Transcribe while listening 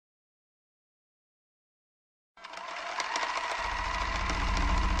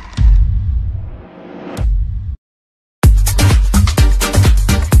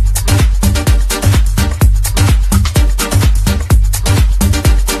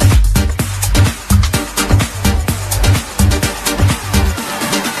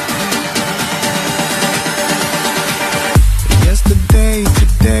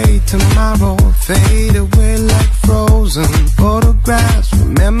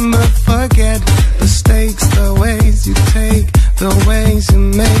remember, forget mistakes, the ways you take, the ways you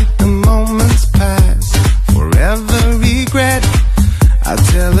make the moments pass. Forever regret, I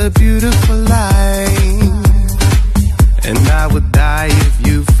tell a beautiful lie, and I would die if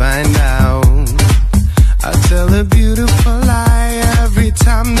you find out. I tell a beautiful lie every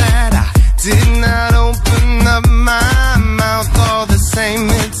time that I did not open up my mouth. All the same,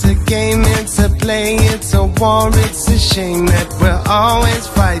 it's a game, it's a play, it's a war, it's a shame that we're always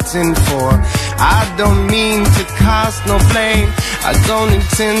fighting for. I don't mean to cast no blame, I don't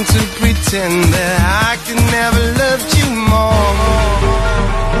intend to pretend that I could never love you more.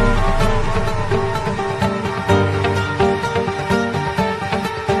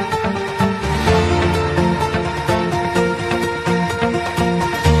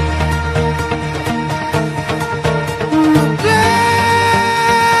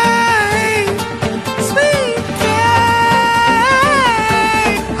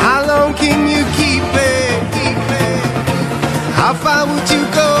 How far would you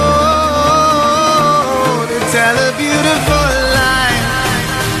go to tell a beautiful lie?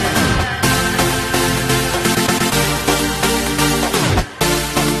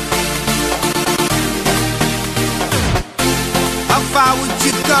 How far would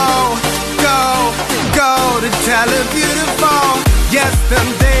you go to tell a beautiful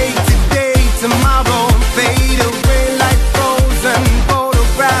yesterday, today, tomorrow, and fade away like frozen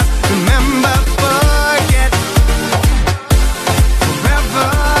photographs. Remember, forget.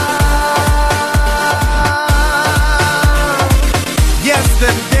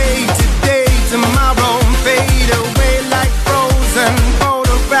 Yesterday, today, tomorrow, fade away like frozen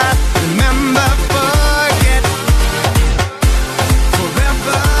photographs. Remember, forget,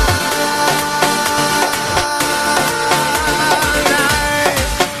 forever.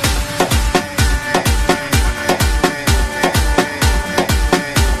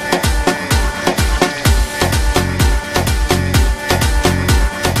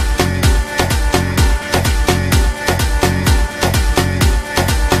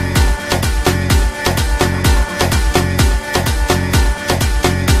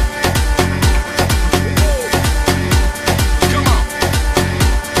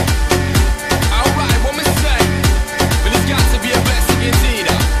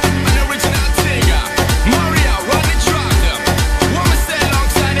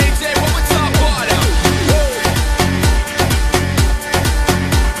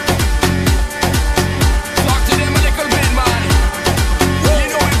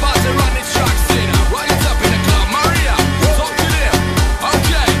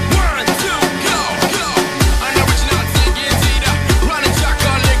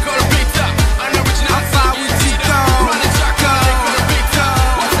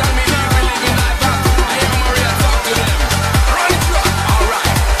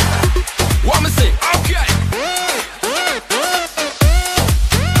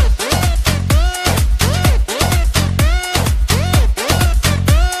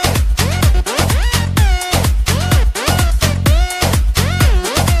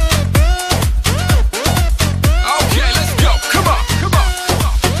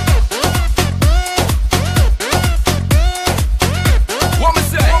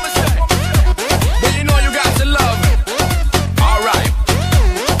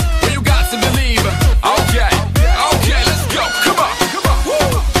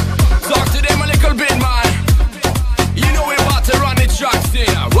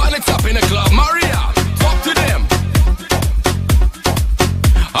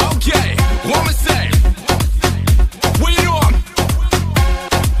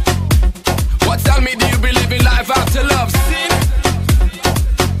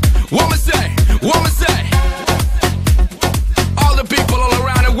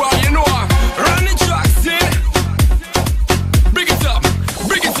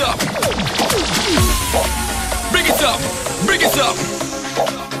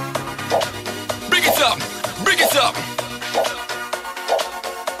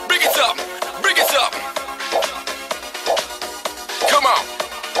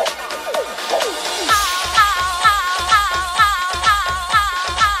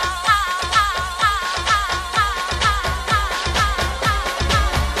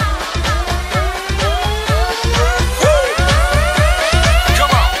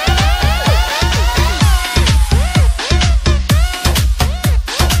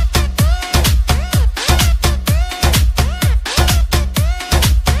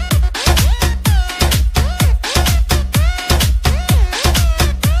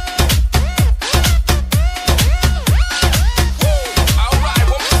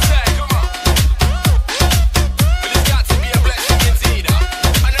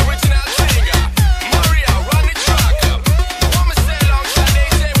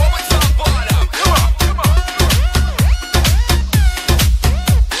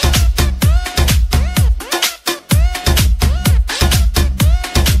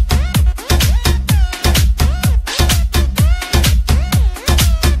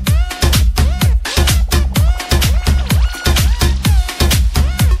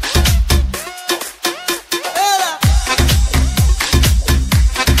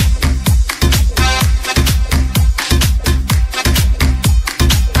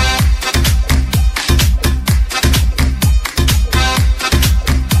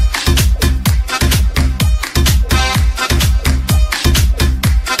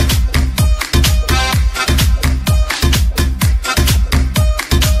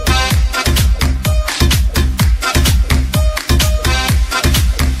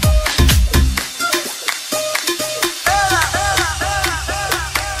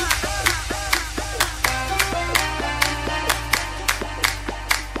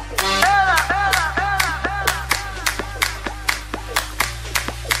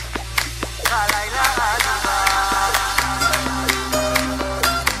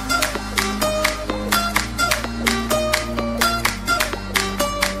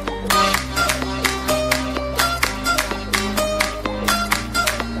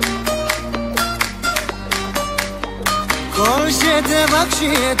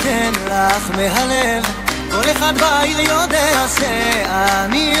 שאתן לך מהלב, כל אחד בעיר יודע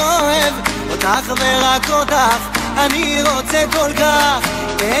שאני אוהב אותך ורק אותך, אני רוצה כל כך,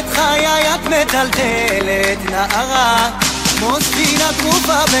 את חיי את מטלטלת נערה, כמו ספינה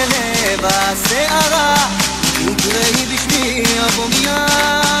טרופה בלב הסערה, תקראי בשמי אבוא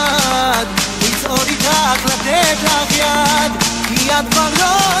מיד, לצעוד איתך לתת לך יד, כי את כבר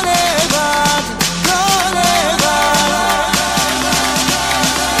לא לבד, לא לבד.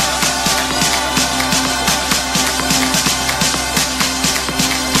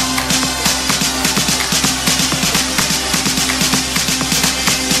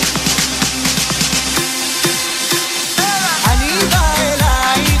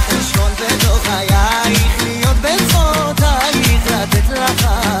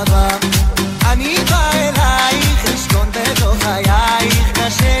 אני בא אלייך, לשכון בתוך חייך,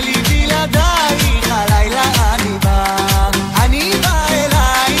 קשה לי בלעדייך, הלילה אני בא. אני בא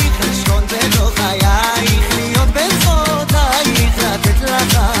אלייך, לשכון בתוך חייך, להיות בזרועותייך, לתת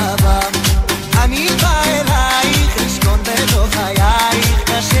לך אהבה. אני בא אלייך, לשכון בתוך חייך,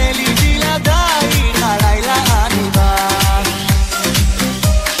 קשה לי בלעדייך, הלילה אני בא.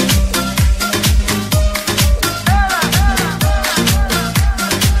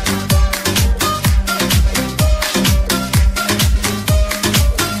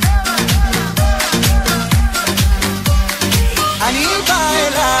 אני בא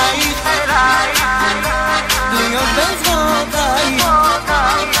אלייך, להיות בזרועותייך,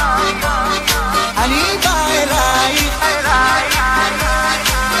 אני בא אלייך,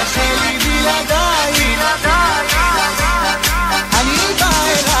 קשה לי בלעדייך, אני בא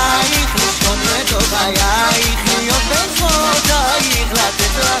אלייך, לשכון בתוך חייך, להיות בזרועותייך,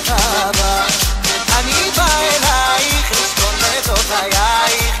 לתת לך אהבה. אני בא אלייך, לשכון בתוך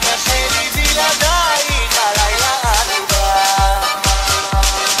חייך, קשה לי בלעדייך, הלילה אני בא.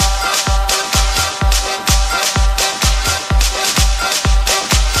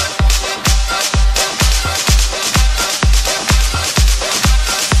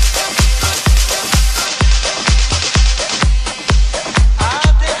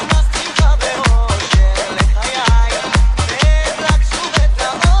 את הכנסת בה בראש של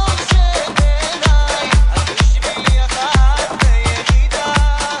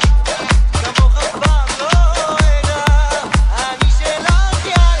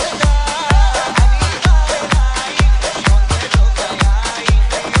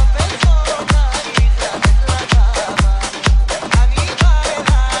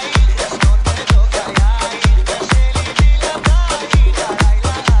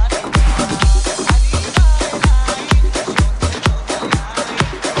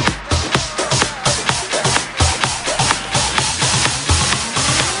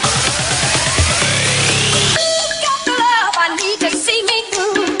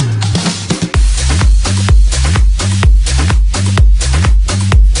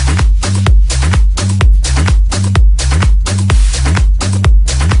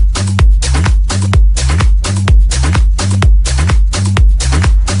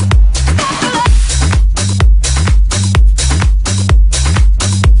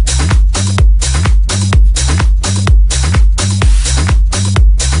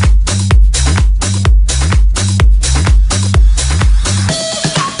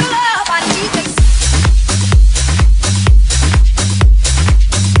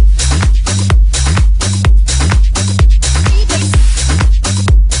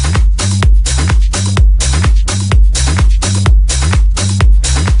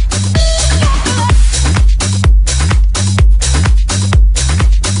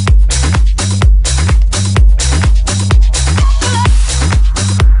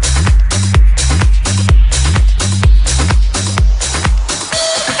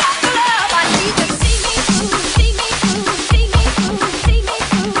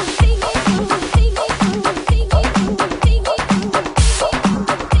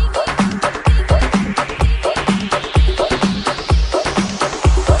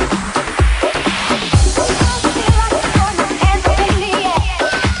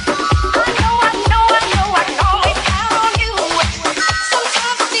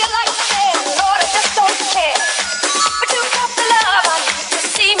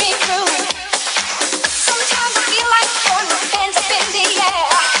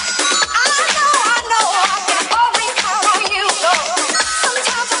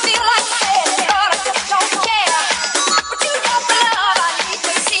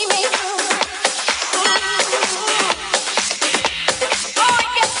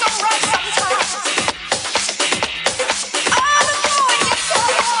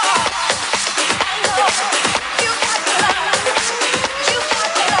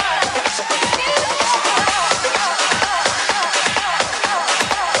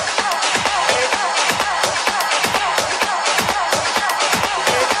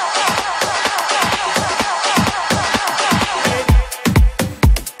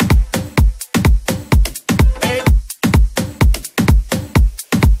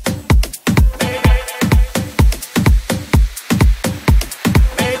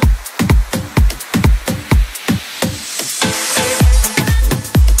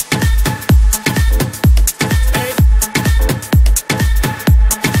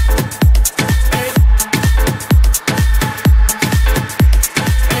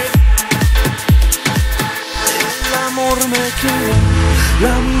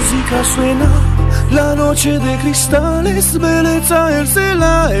música suena, la noche de cristales, belleza el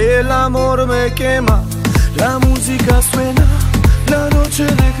cela, el amor me quema. La música suena, la noche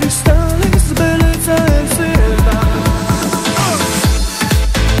de cristales, belleza el cela.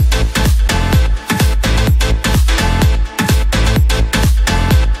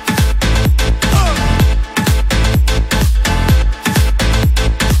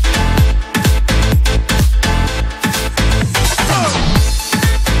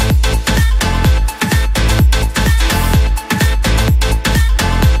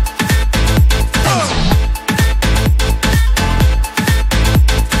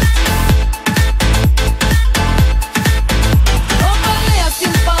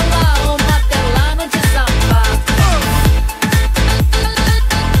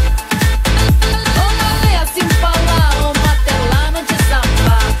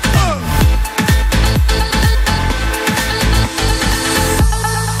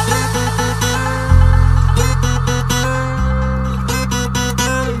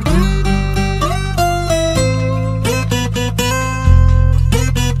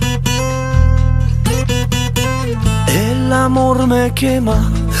 El amor me quema,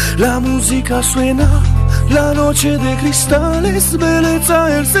 la música suena, la noche de cristales,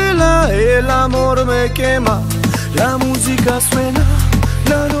 belleza el cela, el amor me quema. La música suena,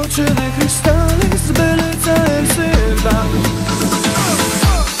 la noche de cristales, belleza el cela.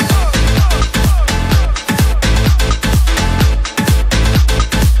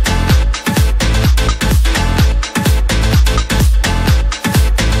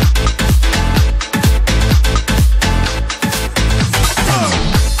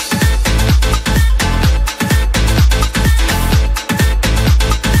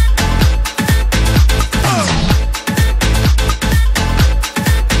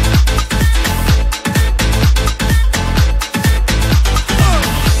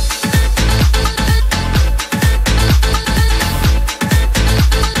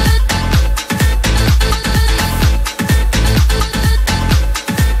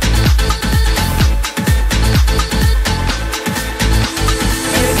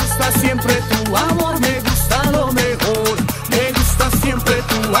 Siempre tu amor, me gusta lo mejor. Me gusta siempre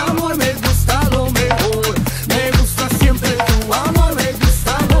tu amor, me gusta lo mejor. Me gusta siempre tu amor, me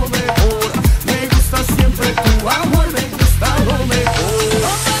gusta lo mejor. Me gusta siempre tu amor, me gusta lo mejor.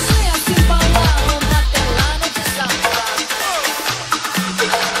 Companhia sin falar, uma tela no de samba.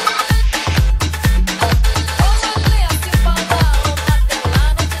 Companhia sem falar, uma tela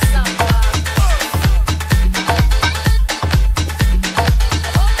no de samba.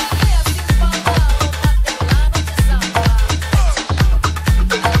 Companhia sem falar.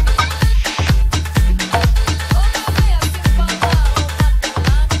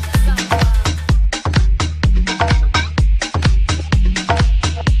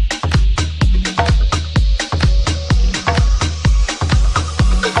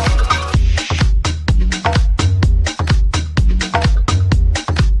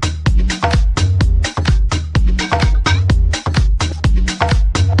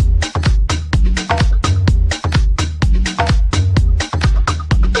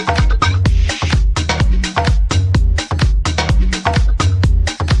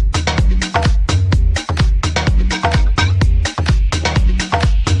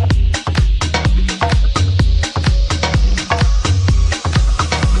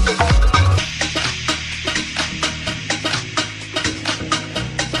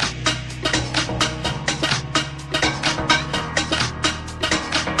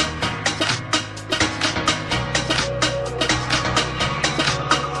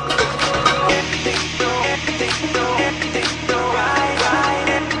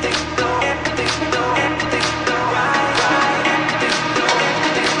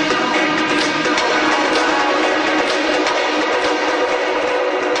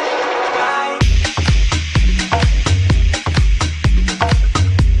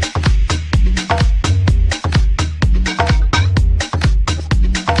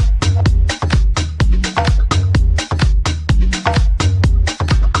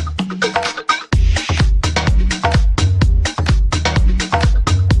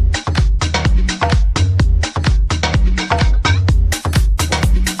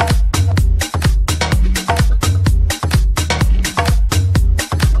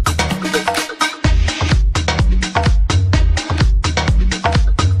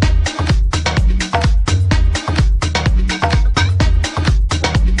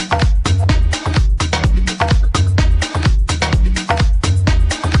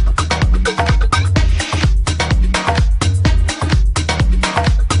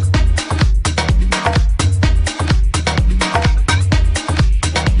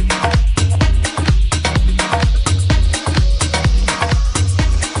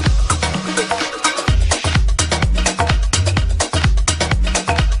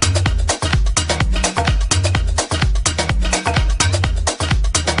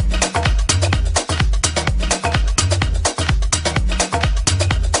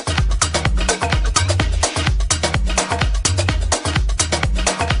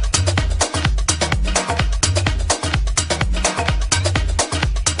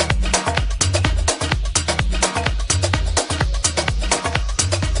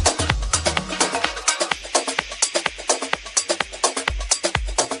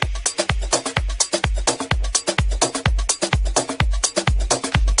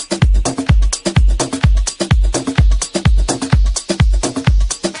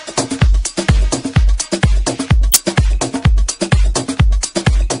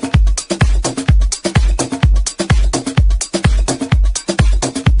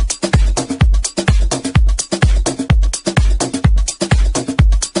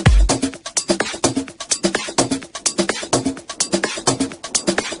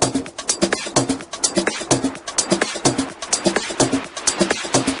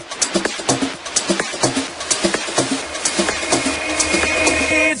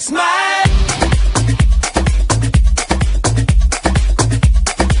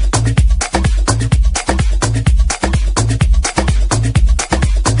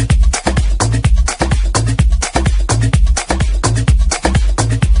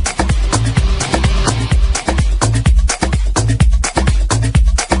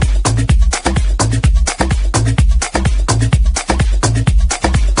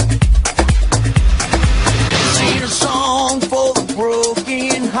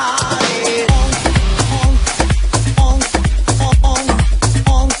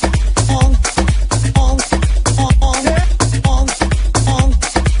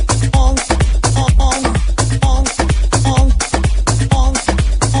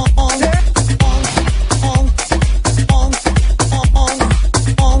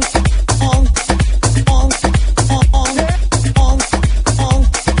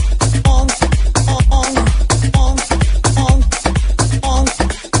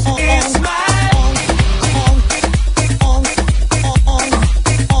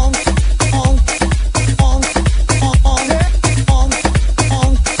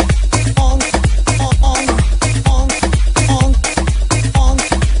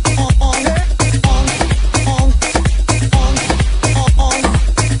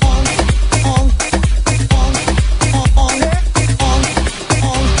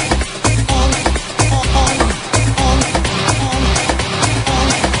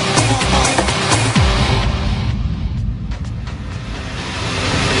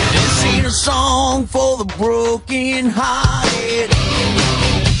 the broken hearted.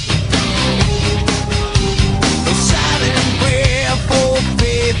 A silent prayer for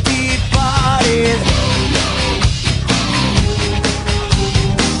faith departed.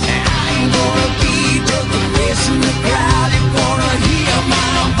 I ain't gonna be just a face in the crowd. You're gonna hear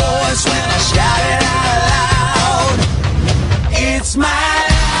my voice when I shout it out loud. It's my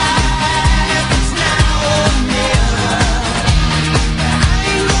life, it's now or never. I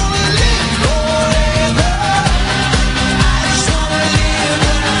ain't gonna live forever. I just wanna live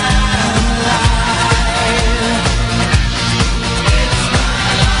when I'm alive. It's my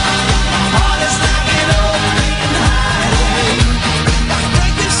life, my heart is like an open highway. I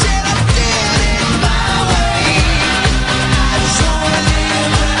break the shit I did it my way. I just wanna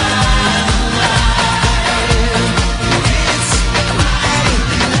live when I'm alive. It's my life.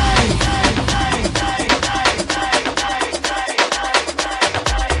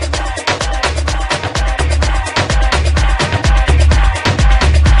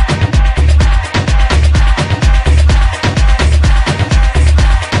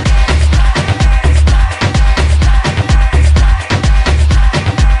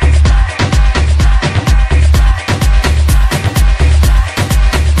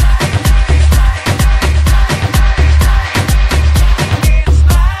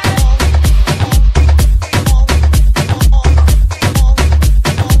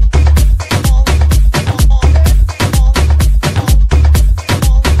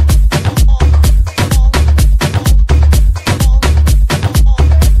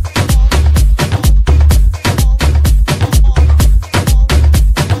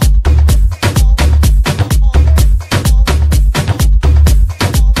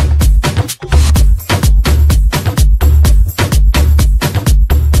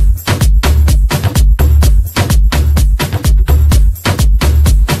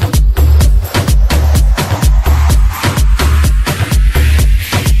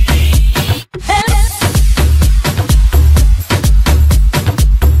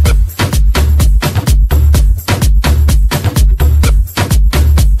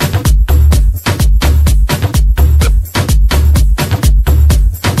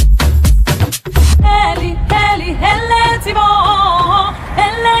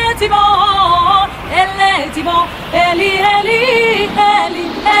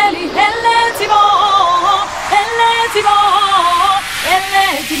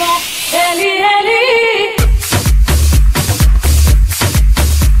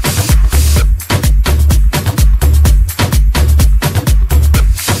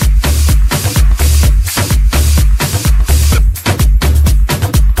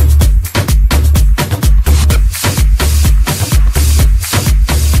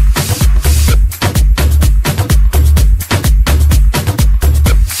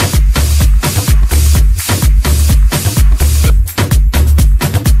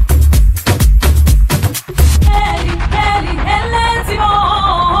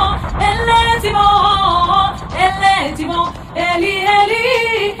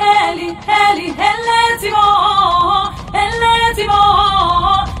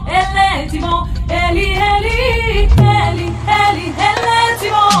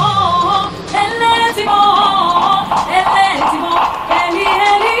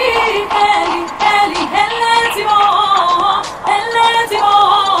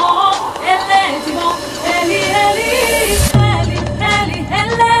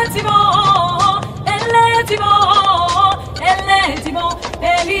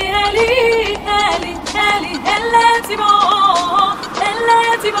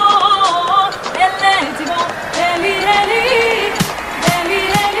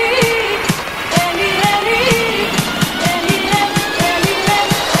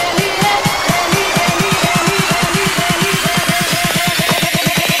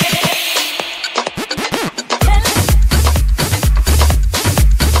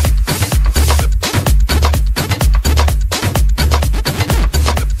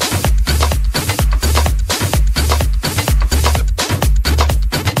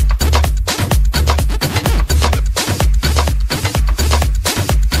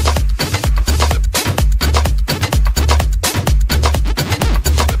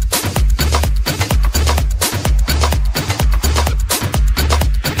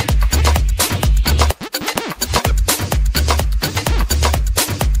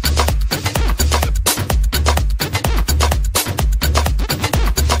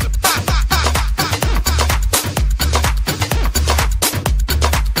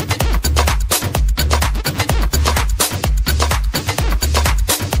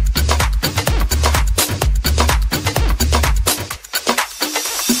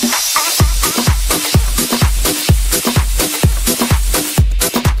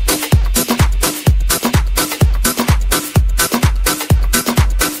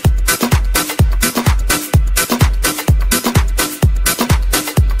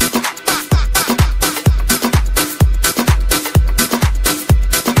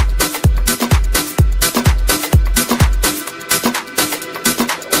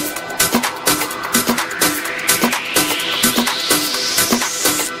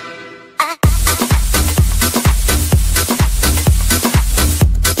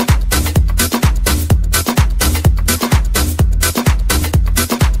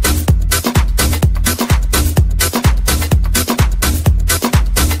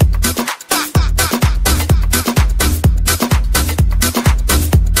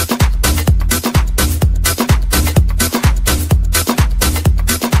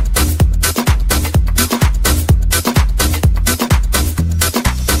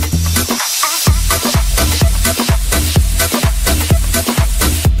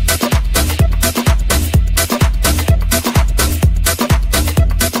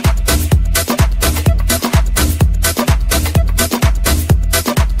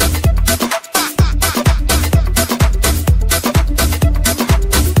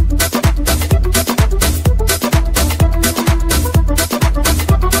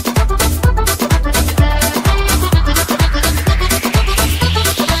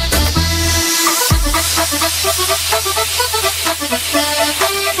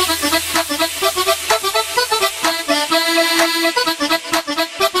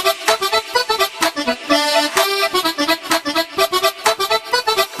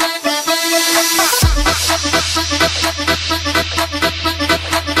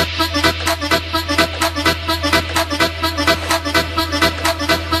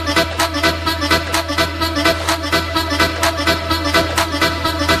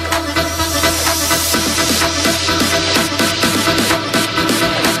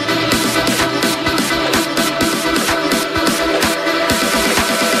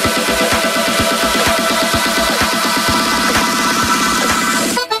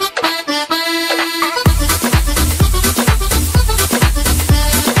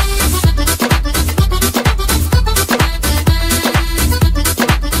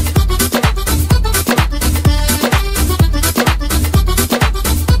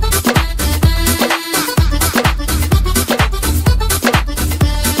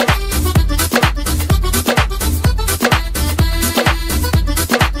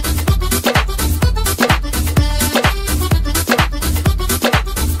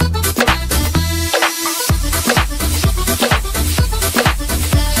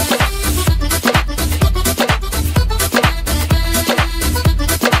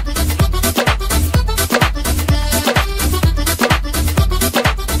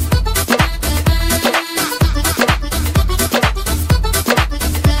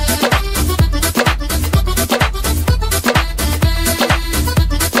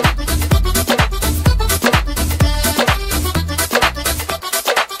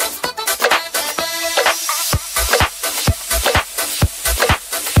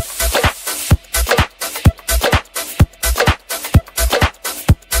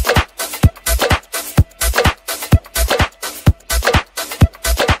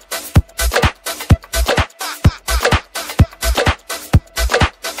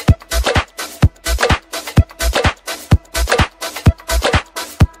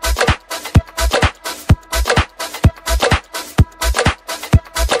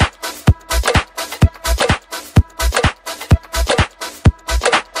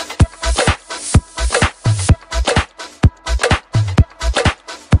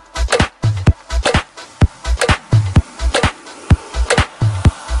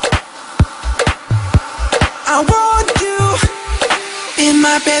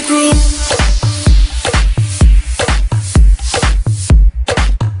 bedroom.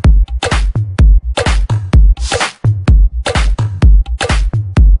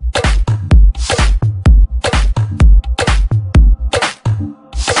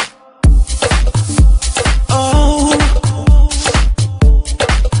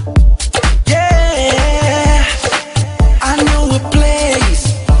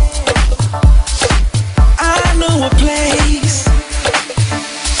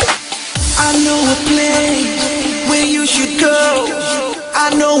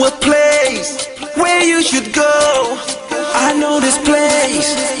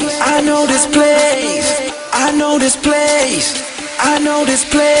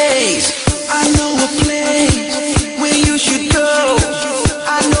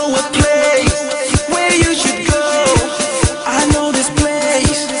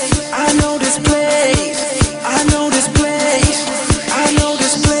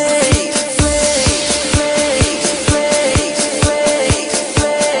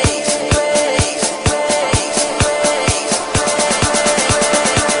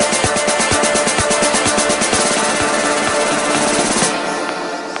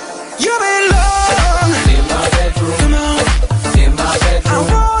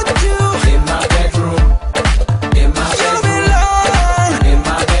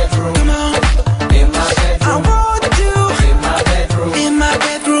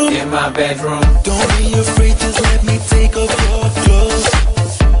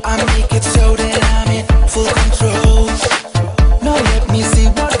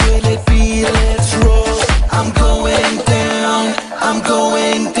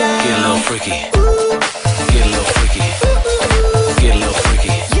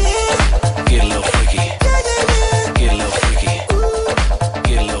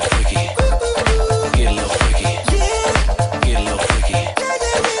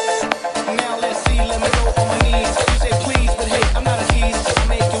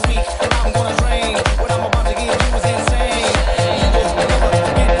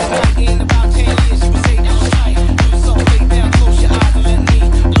 Close your eyes and let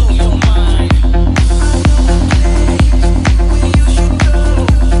me blow your mind.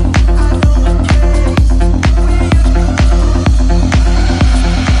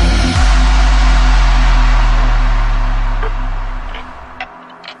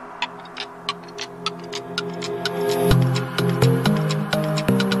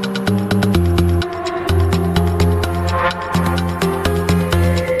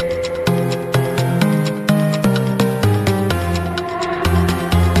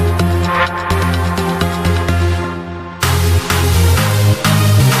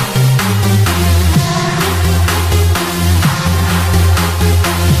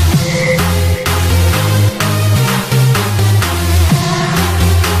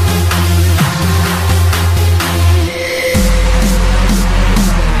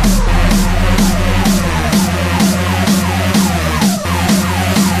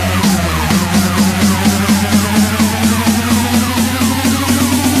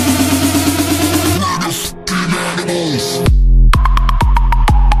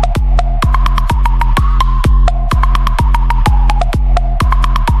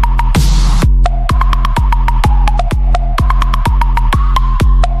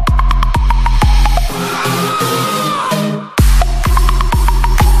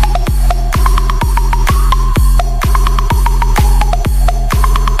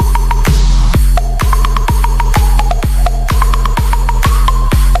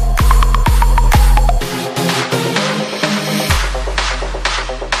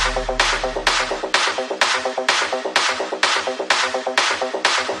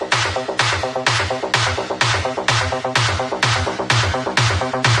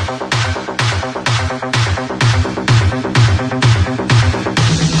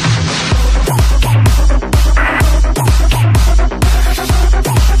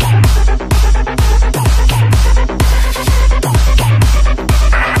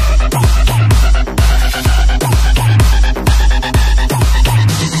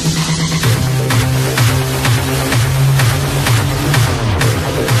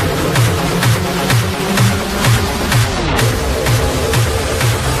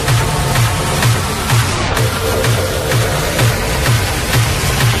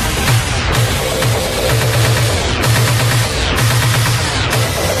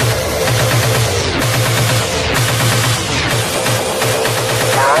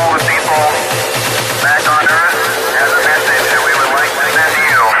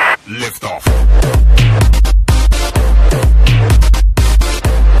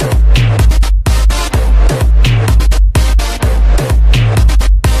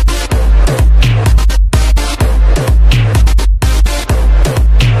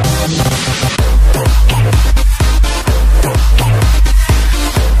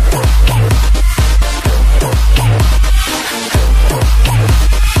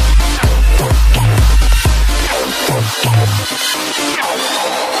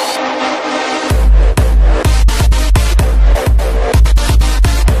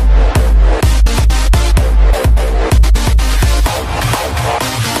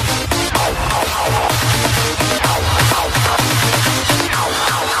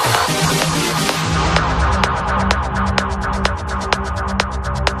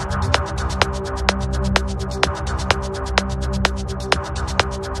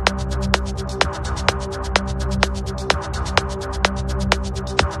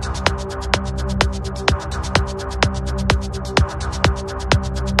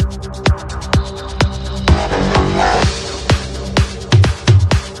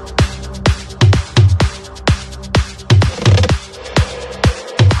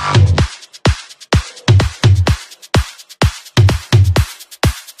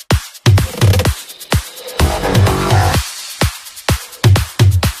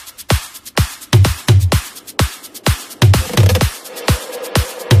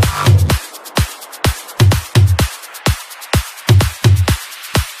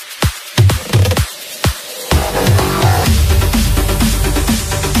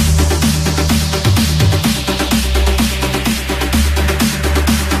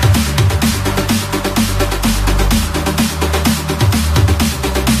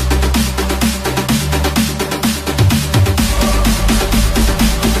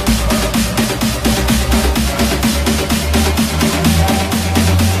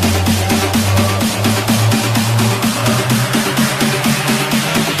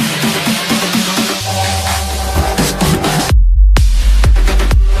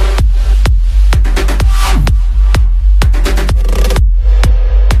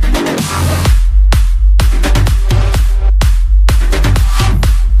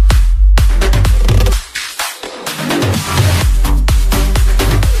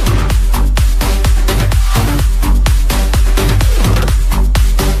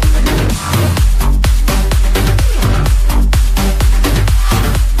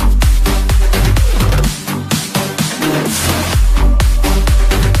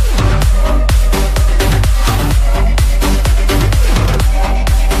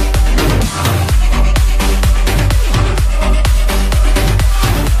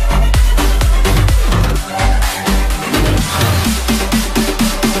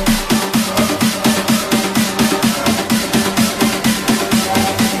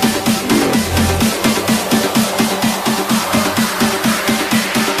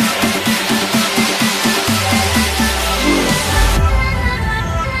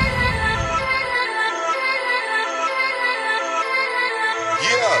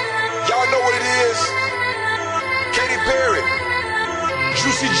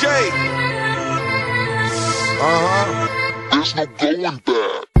 Juicy J. There's no going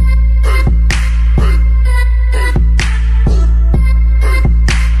back.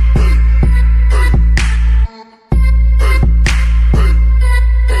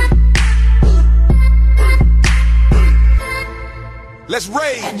 Let's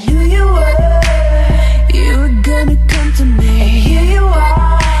rage. I knew you were gonna come to me. And here you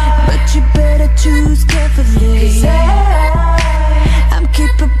are, but you better choose carefully. 'Cause I'm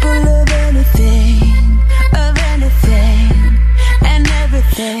capable of anything, and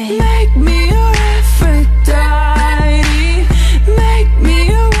everything. Make me your Aphrodite, make me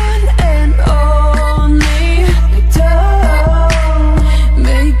your one and only. Don't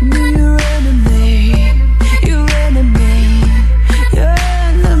make me your enemy, your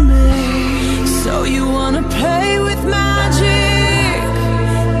enemy. So you wanna play with magic?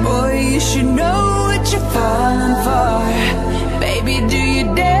 Boy, you should know what you're falling for. Baby, do you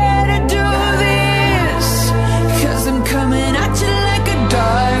dare to do this? 'Cause I'm coming at you like a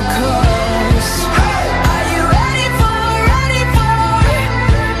dark horse. Are you ready for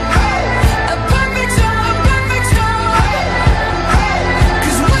a perfect storm, perfect storm?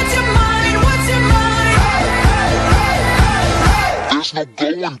 'Cause what's your mind, what's your mind? There's no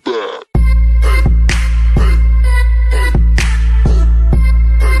going back.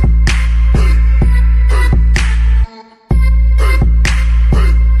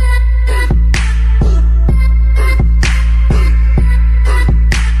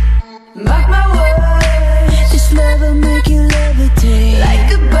 Mark my words, this love will make you levitate.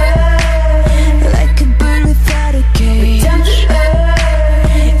 Like a bird without a cage. Down to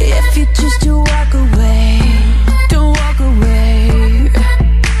earth, if you choose to walk away, don't walk away.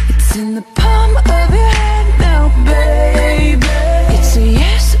 It's in the palm of your hand now, baby. It's a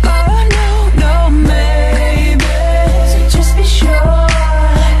yes or no, no maybe. So just be sure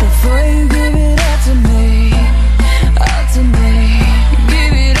before you give it all to me, all to me.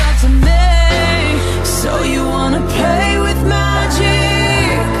 Give it all to me. So you wanna play with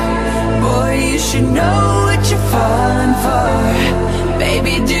magic? Boy, you should know what you're falling for.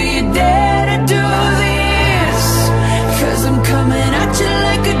 Baby, do you dare to do this? 'Cause I'm coming at you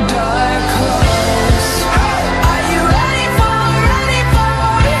like a dark horse. Are you ready for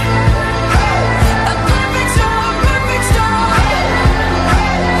a perfect storm, perfect storm?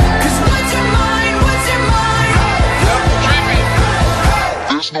 'Cause what's your mind, what's your mind?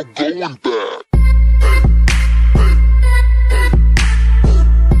 There's no going back.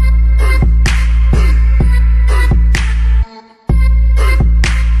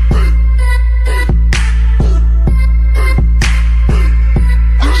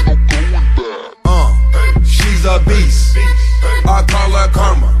 She's a beast. I call her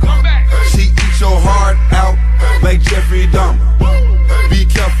karma. She eats your heart out like Jeffrey Dahmer. Be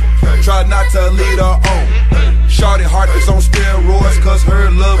careful, try not to lead her on. Shorty heart is on steroids 'cause her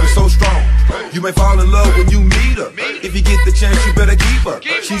love is so strong. You may fall in love when you meet her. If you get the chance, you better keep her.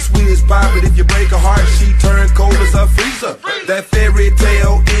 She's sweet as pie, but if you break her heart, she turns cold as a freezer. That fairy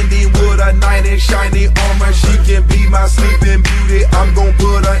tale ending with a knight in shiny armor. She can be my sleeping beauty. I'm gon'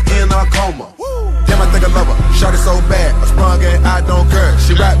 put her in a coma. Damn, I think I love her. Shot it so bad, I sprung and I don't care.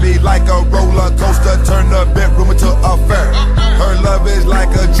 She wrapped me like a roller coaster, turned the bedroom into a fair. Her love is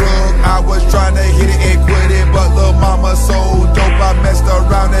like a drug. I was trying to hit it and quit it, but lil' mama so dope, I messed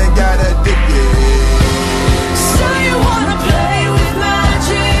around and got addicted. So you wanna play with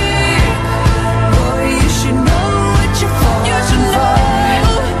magic? Boy, you should know what you're falling for.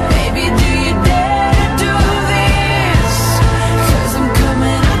 Baby, do you dare to do this? 'Cause I'm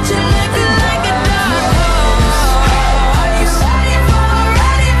coming at you like a dark horse. Are you ready for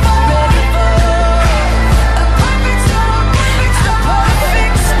a perfect storm, perfect storm,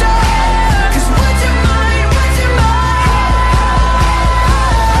 perfect storm? 'Cause what's your mind, what's your mind?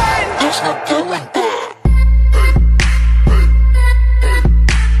 There's no